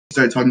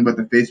start talking about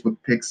the Facebook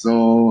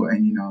pixel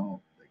and,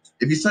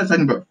 if you start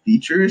talking about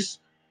features,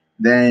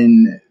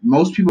 then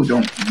most people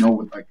don't know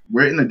what, like,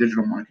 we're in the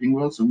digital marketing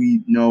world, so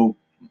we know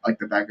like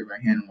the back of our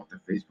hand what the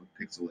Facebook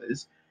pixel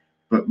is,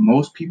 but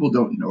most people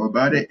don't know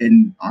about it,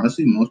 and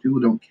honestly, most people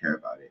don't care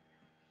about it.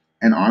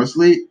 And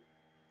honestly,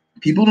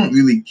 people don't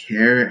really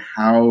care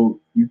how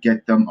you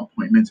get them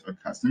appointments or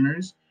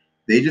customers.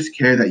 They just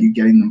care that you're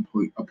getting them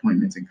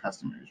appointments and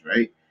customers,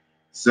 right?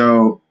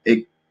 So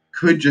it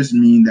could just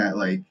mean that,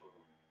 like,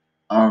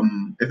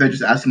 if they're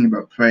just asking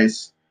about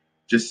price,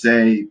 just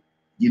say,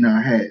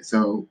 hey,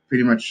 so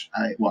pretty much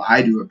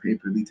I do a pay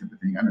per lead type of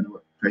thing. I don't know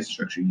what price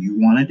structure you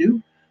want to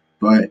do,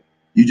 but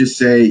you just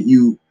say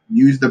you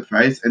use the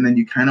price, and then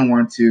you kind of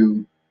want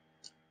to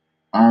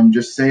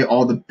just say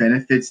all the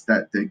benefits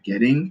that they're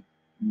getting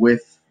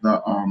with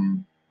the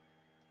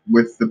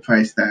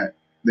price that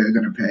they're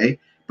gonna pay.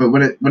 But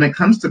when it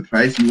comes to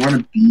price, you want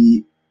to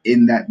be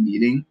in that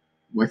meeting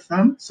with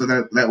them, so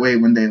that way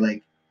when they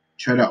like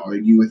try to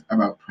argue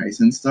about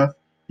price and stuff,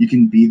 you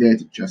can be there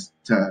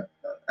to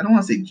I don't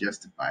want to say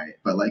justify it,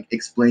 but like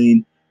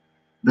explain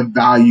the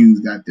value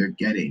that they're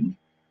getting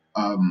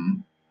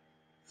um,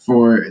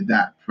 for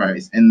that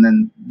price, and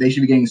then they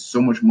should be getting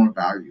so much more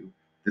value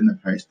than the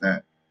price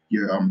that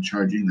you're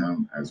charging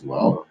them as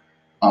well.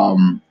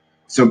 Um,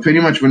 so pretty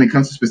much when it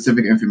comes to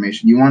specific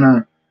information, you want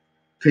to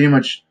pretty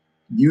much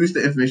use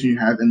the information you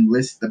have and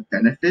list the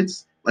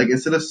benefits. Like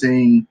instead of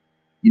saying,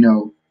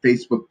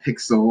 Facebook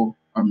pixel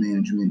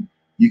management,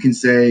 you can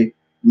say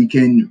we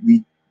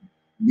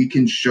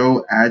can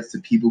show ads to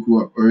people who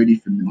are already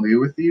familiar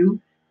with you,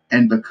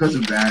 and because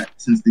of that,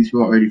 since these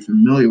people are already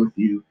familiar with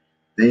you,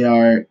 they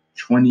are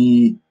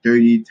 20,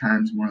 30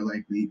 times more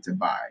likely to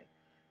buy.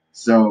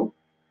 So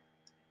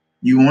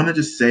you want to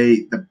just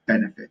say the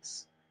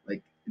benefits.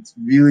 Like it's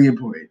really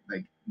important,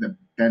 like the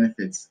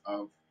benefits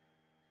of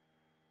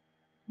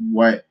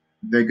what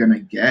they're gonna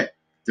get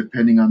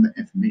depending on the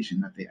information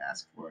that they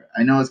ask for.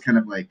 I know it's kind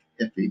of like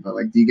iffy, but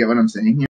like, do you get what I'm saying here?